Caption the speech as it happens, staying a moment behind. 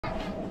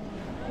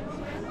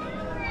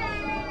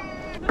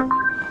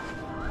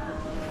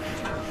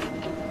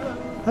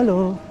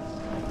Hello.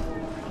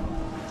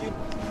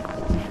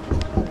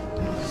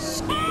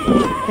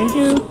 Thank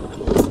you.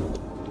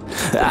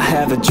 I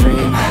have a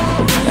dream,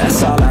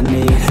 that's all I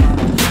need.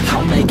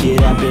 I'll make it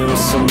happen with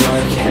some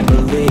work and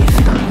belief.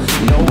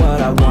 Know what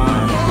I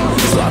want,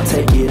 so I'll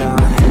take it on.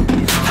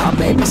 I'll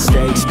make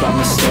mistakes, but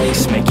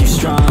mistakes make you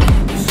strong.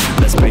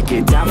 Let's break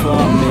it down for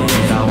a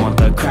minute. I want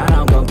the crown,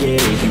 I'm gon'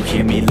 get it. You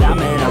hear me loud,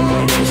 man, I'm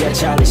winning. Yeah,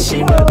 Charlie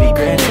Sheen will be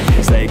grinning.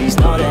 These ladies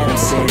know that I'm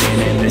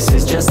sinning, and this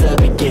is just the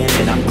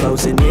beginning. I'm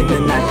closing in the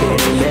night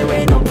getting. There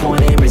ain't no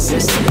point in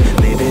resisting.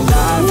 Living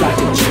life like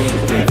a dream,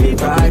 live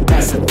it right,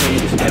 that's the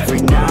thing. Every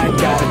night,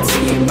 got a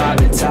team, I've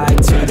been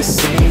tied to the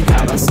scene.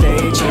 Out on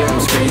stage, hear them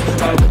scream,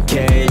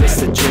 okay,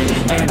 it's a dream.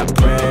 And I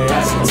pray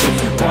as a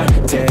team,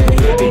 one day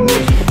it'll be me.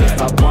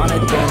 If I want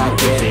it, then I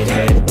get it.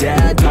 Head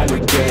down, don't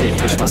regret it.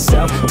 Push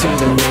myself to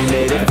the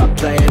limit. If I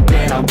play it,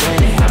 then I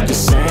win it. I'm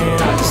just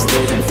saying, I'm just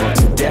living for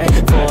today.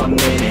 For a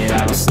minute,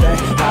 I don't stay,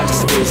 I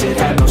just visit.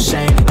 Have no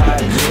shame, I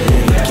admit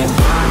it. Looking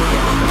right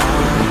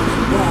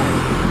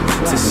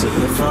to see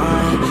if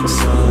I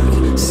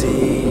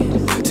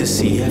succeed, to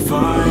see if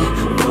I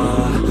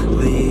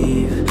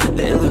believe.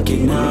 They're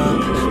looking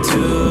up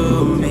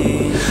to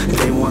me.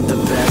 They want the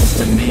best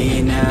of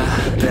me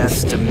now,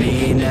 best of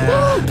me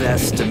now,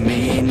 best of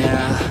me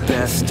now,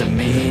 best of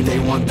me. They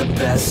want the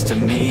best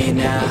of me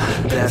now,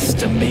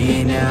 best of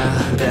me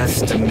now,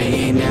 best of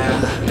me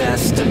now,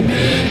 best of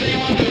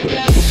me.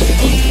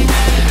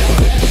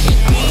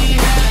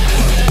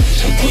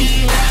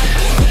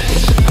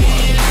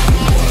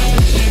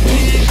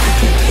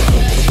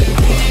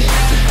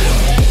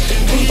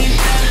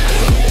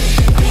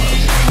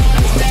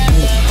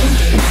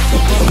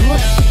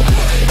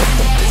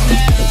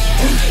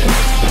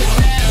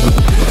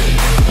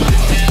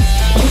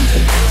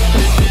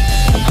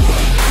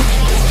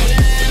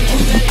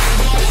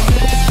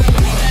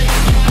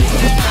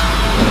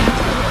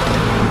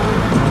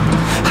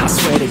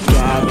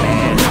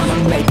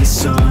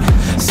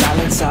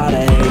 All the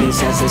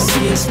haters as they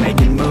see us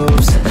making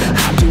moves.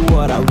 I do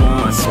what I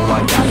want, so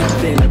I got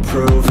nothing to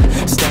prove.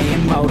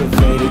 Staying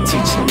motivated,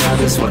 teaching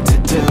others what to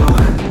do.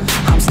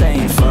 I'm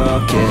staying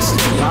focused,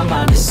 my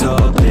mind is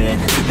open.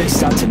 They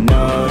start to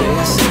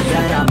notice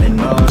that I'm in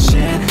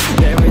motion.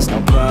 There is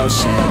no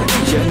potion,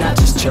 you're not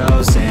just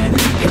chosen.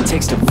 It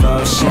takes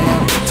devotion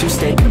to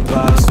stay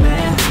composed,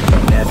 man.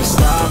 Never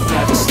stop,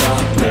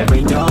 there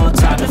ain't no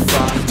time to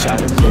fall. Try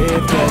to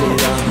live, get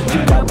it up,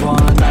 you got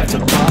one life to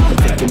pop.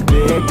 Thinking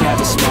big,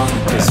 never small,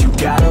 cause you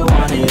gotta